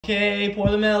Okay, pour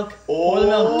the milk. Pour the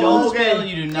milk. Don't spill.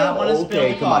 You do not want to spill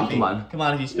the coffee. Come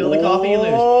on. If you spill the coffee, you lose.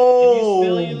 If you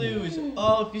spill, you lose.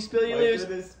 Oh, if you spill, you lose.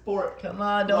 Come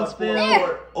on, don't spill.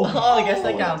 Oh, I guess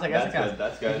that counts.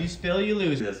 That's good. If you spill, you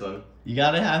lose. This one. You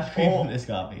gotta have cream in this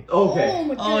coffee.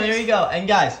 Okay. Oh, there you go. And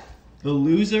guys, the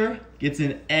loser gets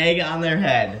an egg on their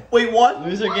head. Wait, what?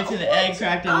 Loser gets an egg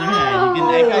cracked on their head. You get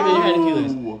an egg cracked on your head if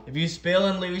you lose. If you spill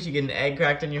and lose, you get an egg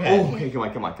cracked on your head. Oh, okay,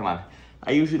 come on.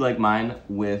 I usually like mine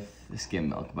with skim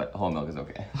milk, but whole milk is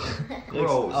okay.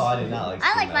 Gross. Oh, I did not like I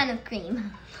skim like milk. mine with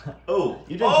cream. Oh,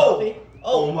 You drink coffee?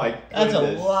 Oh my goodness. That's a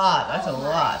lot. That's a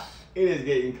lot. It is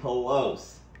getting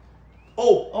close.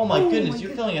 Oh my goodness, you're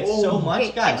filling it so much,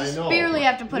 Okay, I guys. just barely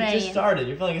have to put You any just in. started.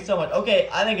 You're filling it so much. Okay,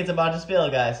 I think it's about to spill,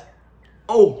 guys.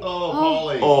 Oh,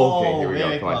 Polly. Oh, okay, here we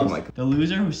very go. Come close. on. The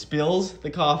loser who spills the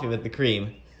coffee with the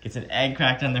cream gets an egg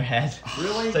cracked on their head.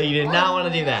 Really? So you did not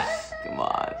want to do that. Come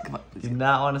on. You did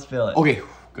not want to spill it. Okay,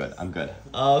 good. I'm good.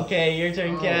 Okay, your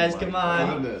turn, Kaz. Come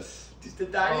on. Goodness. Just a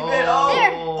tiny bit. There.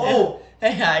 Oh.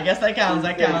 Hey, I guess that counts.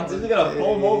 That counts. This is gonna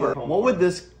foam over. What would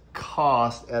this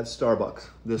cost at Starbucks?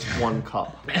 This one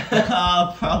cup?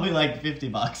 Probably like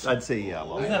 $50. I'd say yeah.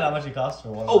 Well, Isn't that how much it costs for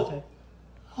one Oh. latte?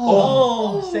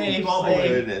 Oh, safe, Oh my safe.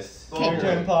 goodness. Your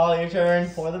turn, Paul. Your turn.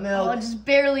 Pour the Oh, milk. just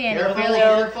barely in. Careful, Barely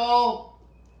careful.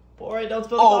 Pour it. Don't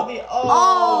spill the Oh. coffee.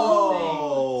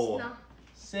 Oh. in.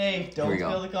 Safe. Don't Here we go.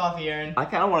 spill the coffee, Aaron. I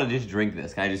kind of want to just drink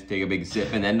this. Can I just take a big sip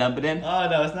and then dump it in? Oh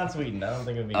no, it's not sweetened. I don't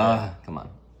think it'd be good. Come on.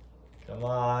 Come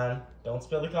on. Don't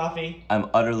spill the coffee. I'm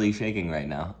utterly shaking right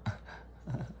now.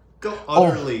 go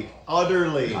utterly.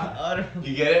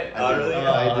 You get it? Utterly?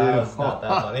 I do. That was not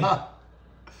that funny.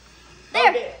 There.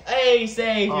 Okay. Hey,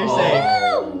 safe. You're Oh.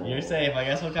 safe. You're safe. I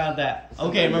guess we'll count that.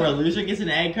 Okay, remember, loser gets an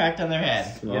egg cracked on their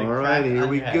head. You get a All crack right, here on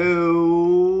we your head.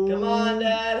 go. Come on,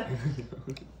 Dad.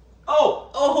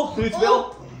 Oh, Food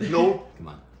spill. No. Come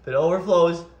on. If it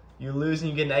overflows, you lose and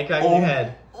you get an egg cracked on Oh. your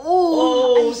head.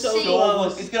 Oh, I so see.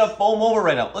 close. It's gonna foam over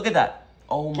right now. Look at that.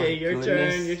 Oh my Okay, your goodness.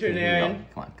 turn, your turn, Here we go. Aaron.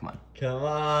 Come on. Come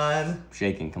on. I'm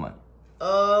shaking. Come on.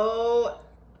 Oh.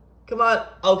 Come on.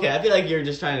 Okay, I feel like you're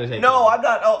just trying to take No, it. I'm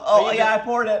not. Are you I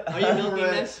poured it. Are you milking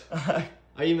this?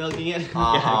 Are you milking it?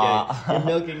 Uh-huh. Okay. You're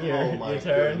milking Oh my your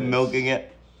turn. Milking it.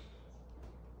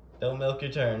 Don't milk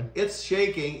your turn. It's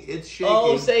shaking. It's shaking.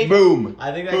 Oh, safe. Boom.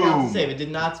 I think that counts Boom. as safe. It did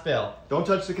not spill. Don't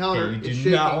touch the counter. Okay, you do it's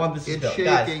not shaking. want this to it's spill.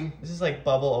 shaking. Guys, this is like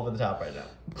bubble over the top right now.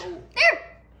 There.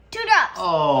 2 drops.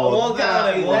 Oh, We'll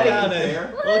count it. We'll that count ain't it.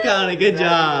 fair. We'll count it. Good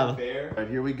job. All right,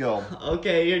 here we go.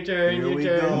 Okay, your turn. Here Your we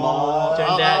turn. go.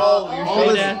 Turn, Dad. Oh, Your all turn,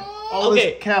 this, Dad. all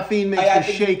Okay. this caffeine makes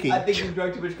you shaking. I think you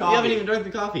drank too much You coffee. haven't even drunk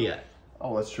the coffee yet.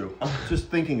 Oh, that's true. Just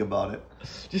thinking about it.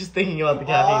 Just thinking about the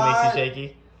caffeine makes you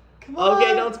shaky.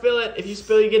 Okay, don't spill it. If you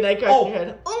spill, you get an egg crack in your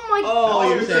head. Oh my Oh,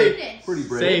 you're safe. goodness. Pretty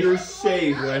brave. Safe. You're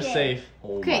safe. You are safe.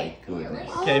 Oh Okay. my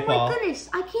goodness. Okay, Oh Paul. my goodness.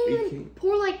 I can't even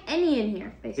pour like any in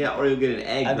here. Basically. Yeah, or you'll get an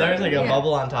egg. And there's like a Yeah.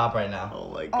 bubble on top right now. Oh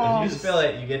my If goodness. you spill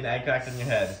it, you get an egg cracked in your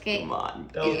head. Okay. Come on.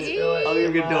 Don't spill it. Oh,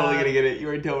 you're Come totally on. gonna get it. You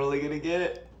are totally gonna get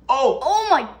it. Oh! Oh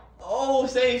my. Oh,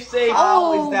 safe, safe.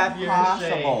 How is that You're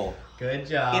possible? Good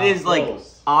job. It is like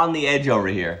Close. on the edge over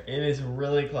here. It is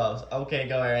really close. Okay,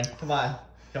 go, Aaron. Come on.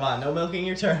 Come on. No milking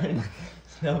your turn.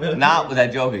 No milking. Not with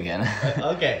that joke again.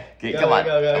 Okay. Okay, Go, come go, on.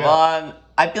 go, go, Come go. on.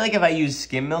 I feel like if I use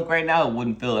skim milk right now, it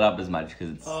wouldn't fill it up as much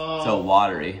because it's so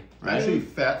watery. Actually,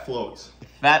 fat floats.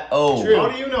 Fat. Oh. True. How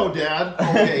do you know, Dad?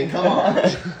 Okay, come on.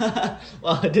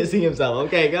 Well, dissing himself.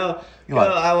 Okay, go. Come Go. on.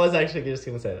 I was actually just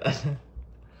gonna say that.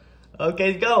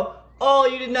 Okay, go. Oh,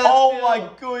 you did not Oh spill. my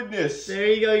goodness. There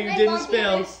you go. You didn't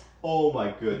spill. Oh my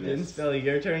You didn't goodness. spill.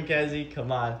 Your turn, Kezzy.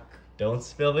 Come on. Don't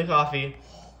spill the coffee.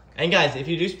 And guys, if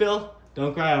you do spill,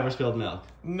 don't cry over spilled milk.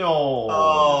 No.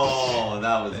 Oh,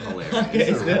 that was hilarious. Okay, This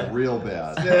is spill. real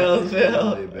bad. Spill,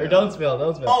 spill. Really bad. Or don't spill.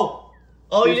 Don't spill. Oh.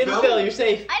 Oh, you you didn't spill? spill. You're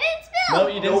safe. I didn't spill. No,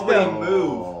 you didn't Nobody spill.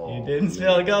 move. You didn't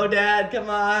spill. Go, Dad. Come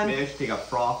on. Maybe I should take a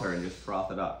frother and just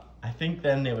froth it up. I think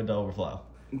then it would overflow.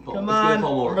 It's Come gonna on.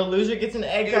 foam over. Remember, loser gets an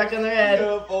egg cracked on their It's head.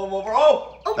 gonna foam over.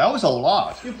 Oh. That was a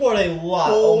lot. You poured a lot.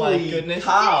 Oh my Holy goodness.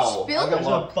 cow. Did it spill? There's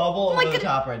a bubble Oh my over the goodness.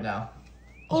 top right now.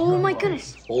 Oh my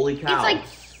goodness. Holy cow. It's like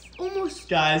almost.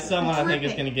 Guys, someone I think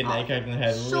is dripping. going to get an egg cracked in their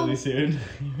head So- really soon. Here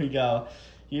we go.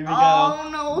 Here we go. Oh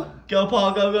no. Go,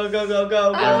 Paul. Go, go, go, go,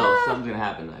 go, I don't go. know. Something's gonna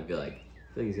happen. I feel like.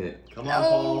 I think he's gonna. Come on,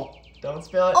 Paul. Don't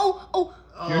spill it. Oh.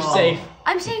 You're Oh. safe.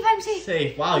 I'm safe. I'm safe.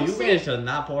 Safe. Wow, I'm you safe. managed to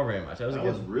not pour very much. That was a That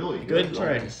was good, really good good.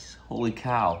 turn. Holy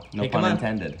cow. No Hey, pun come on.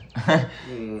 intended.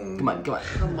 Come on.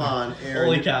 Come on, Aaron.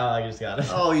 Holy cow, I just got it.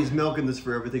 Oh, he's milking this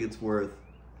for everything it's worth.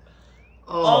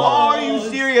 Oh, are you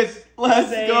serious? Let's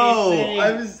Safe, go. safe.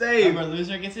 I'm safe. Remember,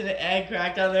 loser gets an egg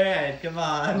cracked on their head. Come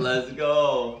on. Let's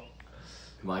go.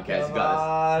 Come on, guys, you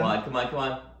got this. Come on, come on, come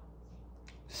on.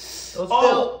 Don't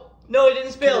spill. No, it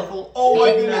didn't spill. Careful. Oh my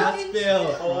It did goodness. not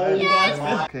spill. Oh, it did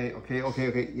not spill.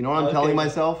 Okay. You know what I'm telling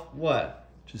myself? What?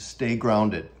 Just stay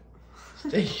grounded.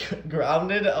 Stay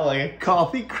grounded? Oh, like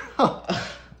Coffee ground.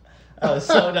 that was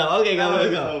so dumb. Okay, go.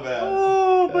 So bad.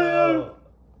 Oh man.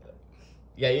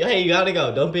 Yeah, hey, you gotta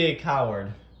go. Don't be a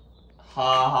coward.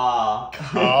 Ha ha.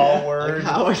 Coward. A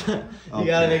coward. You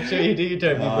gotta make sure you do your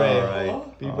turn. Be brave.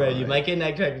 Alright. Be brave. You might get an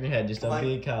egg cracked in your head. Just don't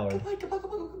be a coward. Come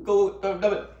on.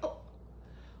 Go.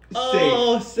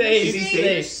 Oh,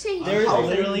 safe. Safe. There's How is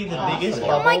literally the it biggest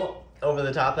possible? bubble over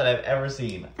the top that I've ever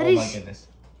seen. That Oh my is- goodness.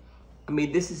 I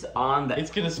mean, this is on the.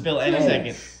 It's gonna spill any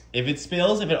second. If it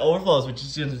spills, if it overflows, which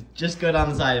is just go down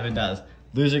the side if it does,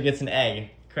 loser gets an egg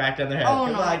cracked on their head. Oh,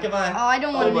 Come no. on, come on. Oh, I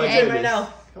don't want my an egg. turn right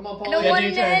now. Come on, I Paul. don't Yeah, want do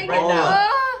an your turn egg. right now.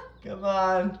 Ah. Come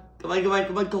on.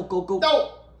 Come on. Go.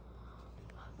 No.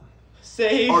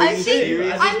 Safe. Are I'm you safe.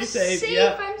 serious? I think I'm you're safe. safe.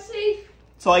 Yep. I'm safe.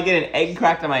 So I get an egg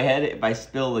cracked on my head if I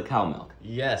spill the cow milk.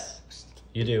 Yes,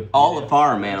 you do. All You the do.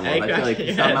 farm animals. Egg I feel like cracked in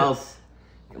your something head. else.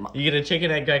 You get a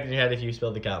chicken egg cracked in your head if you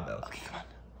spill the cow milk. Okay,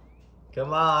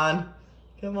 come on. Come on.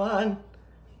 Come on.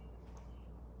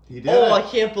 He did Oh, I it.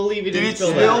 can't believe it Did didn't it spill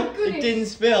spill? that. It didn't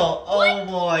spill. Oh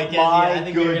boy, Kenzie, I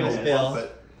think you're gonna spill.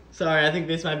 Sorry, I think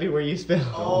this might be where you spill.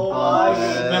 Oh my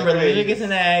goodness. Remember, loser gets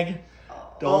an egg.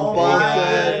 Don't my bump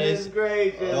goodness it.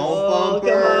 gracious. Don't Oh, bump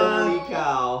come her. on. Holy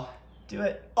cow. Do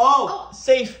it. Oh!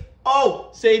 Safe. Oh!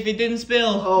 Safe. It didn't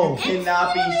spill. Oh. You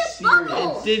cannot be It's still in a serious.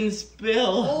 bubble. It didn't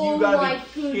spill. Oh You gotta my be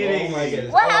goodness. kidding Oh my me.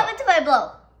 goodness. What happened to my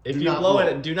blow? If Do you not blow blow.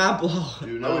 it, do not blow. Do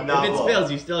I would not. not If it blow.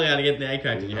 spills, you still gotta get the egg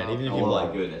cracked in your head, even if you Oh blow.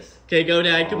 my goodness. Okay, go,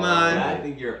 Dad. Come on. I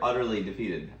think you're utterly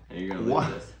defeated. And you're gonna lose What?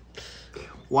 this.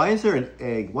 Why is there an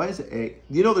egg? Why is it egg?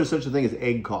 You know there's such a thing as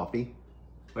egg coffee?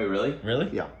 Wait, really? Really?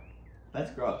 Yeah. That's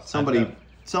gross. Somebody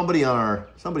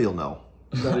will know.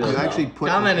 You actually put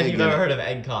Comment an if egg you've in ever it. heard of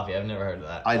egg coffee. I've never heard of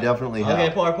that. I definitely have.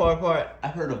 Okay, pour it.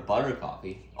 I've heard of butter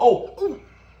coffee. Oh!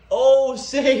 Oh,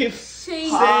 safe. Safe.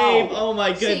 Save! Oh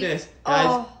my goodness. Safe. Guys,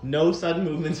 Oh. no sudden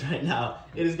movements right now.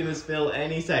 It is gonna spill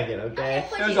any second, okay?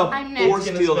 There's I'm a next. force It's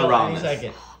gonna field spill around any this.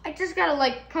 second. I just gotta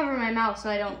like cover my mouth so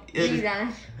I don't breathe on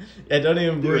it. Yeah, don't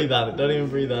even breathe on it. Don't even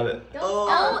breathe on it.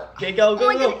 Oh, Okay, go, oh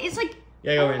my go. goodness. It's like,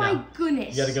 Yeah, go oh right my now.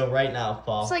 goodness. You gotta go right now,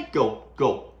 Paul. It's like, Go.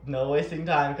 No wasting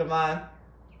time. Come on.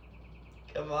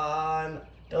 Come on.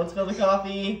 Don't spill the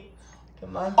coffee.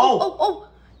 Come on. oh.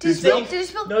 Did it Safe. spill? Did it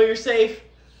spill? No, you're safe.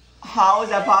 How is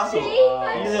that possible?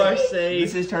 I'm You are safe. safe.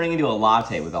 This is turning into a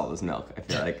latte with all this milk, I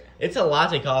feel like. It's a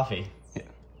latte coffee. Yeah.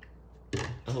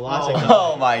 A latte coffee.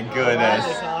 Oh my Latte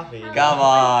goodness. coffee. Come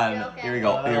on. Okay. Here we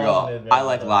go. Oh, I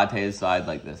like lattes, so I'd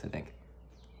like this, I think.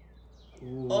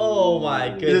 Oh my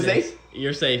goodness. safe?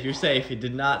 You're safe. You're safe. It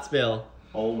did not spill.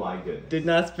 Oh my goodness. Did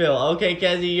not spill. Okay,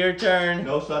 Kezzy, your turn.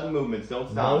 No sudden movements.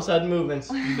 Don't No sudden movements.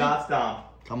 Do not stop.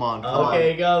 Come on.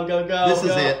 Okay, go. This is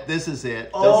go. it. This is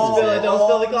it. Don't This spill is it. it. Don't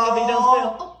spill the coffee.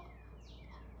 Don't spill.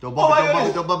 Don't Oh bump my it. Don't bump goodness.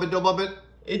 it. Don't bump it. Don't bump it.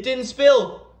 It didn't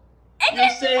spill. You're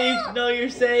safe. No, you're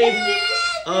safe.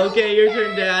 Okay, your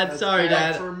turn, Dad. Sorry,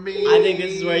 Bad Dad. for me. I think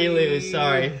this is where you lose.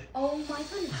 Sorry. Oh my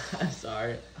goodness. I'm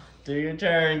sorry. Do your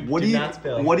turn. What do not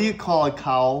spill. do you call a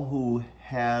cow who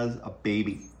has a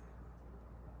baby?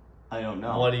 I don't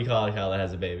know. What do you call a cow that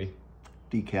has a baby?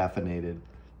 Decaffeinated.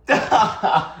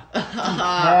 That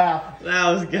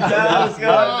was good. That was good.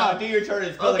 No, do your turn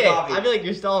and spill Okay, the coffee. I feel like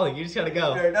you're stalling. You just gotta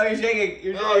go. No, you're shaking.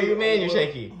 You're Oh, you man, you're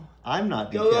shaky. I'm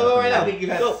not Go, go, go right I now. think you've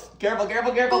had. Go. Careful.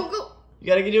 Go, go. You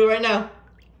gotta do it right now.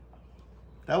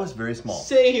 That was very small.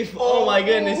 Safe. Oh my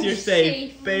goodness, you're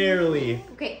Safe. safe. Barely.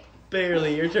 Okay.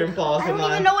 Barely. Your turn, Paul. I Come don't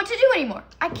on. even know what to do anymore.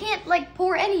 I can't like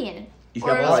pour any in. You Or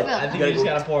gotta it'll pour it. spill. I think You you just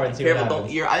gotta gotta pour it and see Careful. what Don't.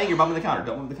 happens. I think you're bumping the counter.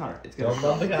 Don't bump the counter. It's gonna. Don't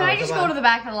bump the Can counter. I just Come go on. to the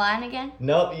back of the line again?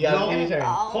 Nope, you gotta do your turn.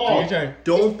 Oh. Do your turn.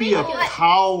 Don't be a Oh.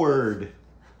 coward.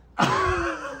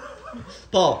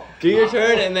 Paul, do your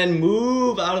turn and then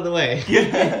move out of the way.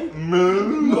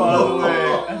 Move out of the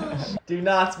way. Do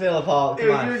not spill it, Paul.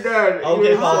 Come on. done. Okay, Paul,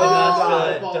 do not spill Oh.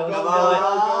 it. Don't spill it. Come Come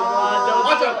on, don't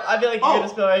Watch spill out. it. I feel like you're gonna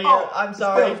spill right here. I'm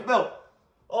sorry. Spill.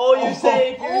 Oh, you're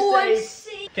safe. You're Oh, I'm safe.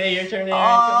 safe. Okay, your turn, Aaron.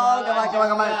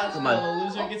 Oh, come on. The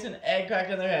loser gets an egg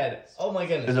cracked on their head. Oh my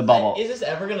goodness. There's a bubble. Is this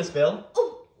ever gonna spill?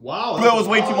 Wow. That was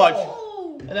way too much. Oh.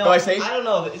 No, Do I say? I don't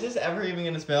know. Is this ever even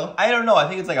gonna spill? I don't know. I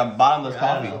think it's like a bottomless I don't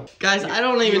coffee. know. Guys, I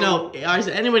don't even know. Is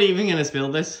anybody even gonna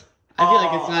spill this? I feel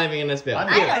like it's not even gonna spill. I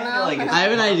don't know. I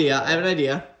have an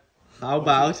idea. How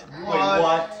about? Wait,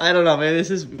 what? I don't know. Maybe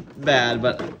this is bad,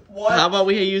 but What? How about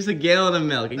we use a gallon of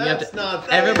milk? And That's not.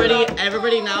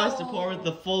 Everybody now has to pour with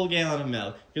the full gallon of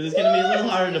milk because it's gonna be a little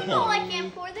harder to pull. No, I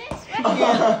can't pour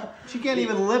this. She can't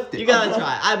even lift it. You gotta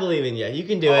try. I believe in you. You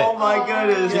can do it. Oh my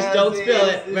goodness! Just don't spill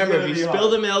it. Remember, if you spill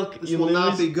the milk, you will lose.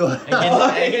 not be good.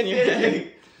 Again,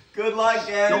 you're Good luck,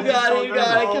 guys. You got it. You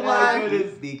got it. Come on.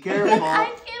 Goodness. Be careful.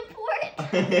 I can't pour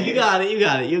it. You got it. You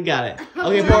got it. You got it.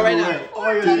 Okay, pour right now.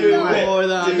 Pour the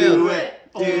milk. Do it.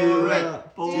 No.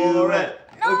 Pour it.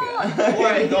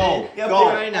 Go. Go.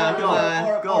 Right now. Come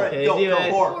on. Go. Okay, do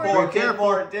it. Pour. Be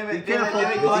careful. Be careful.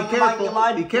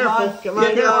 Be careful.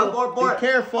 Be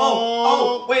careful.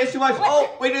 Oh, wait, it's too much.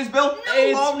 Oh, wait, there's Bill.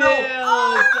 It's oh,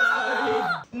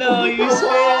 spilled. No, you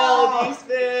spilled. You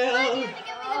spilled.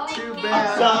 Too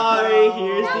bad. Sorry.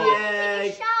 Here's the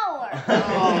egg. Shower.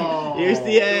 Here's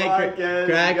the egg.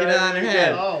 Crack it on her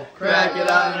head. Crack it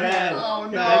on her head.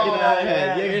 Crack it on her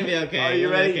head. You're gonna be okay. Are you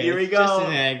ready? Okay. Here we go. Just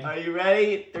an egg. Are you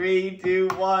ready? 3, 2,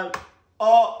 1.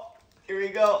 Oh, here we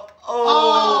go.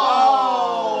 Oh,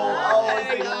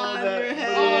 Egg on your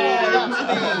head.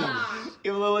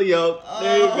 Give a little yolk.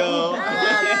 There you go.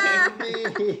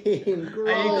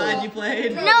 Are you glad you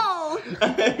played? No.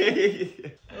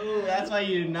 Oh, that's why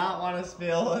you do not want to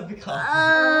spill the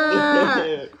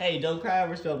coffee. Hey, don't cry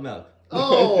over spilled milk.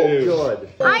 Oh, good.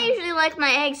 I usually like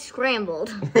my eggs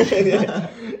scrambled.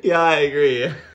 Yeah, I agree.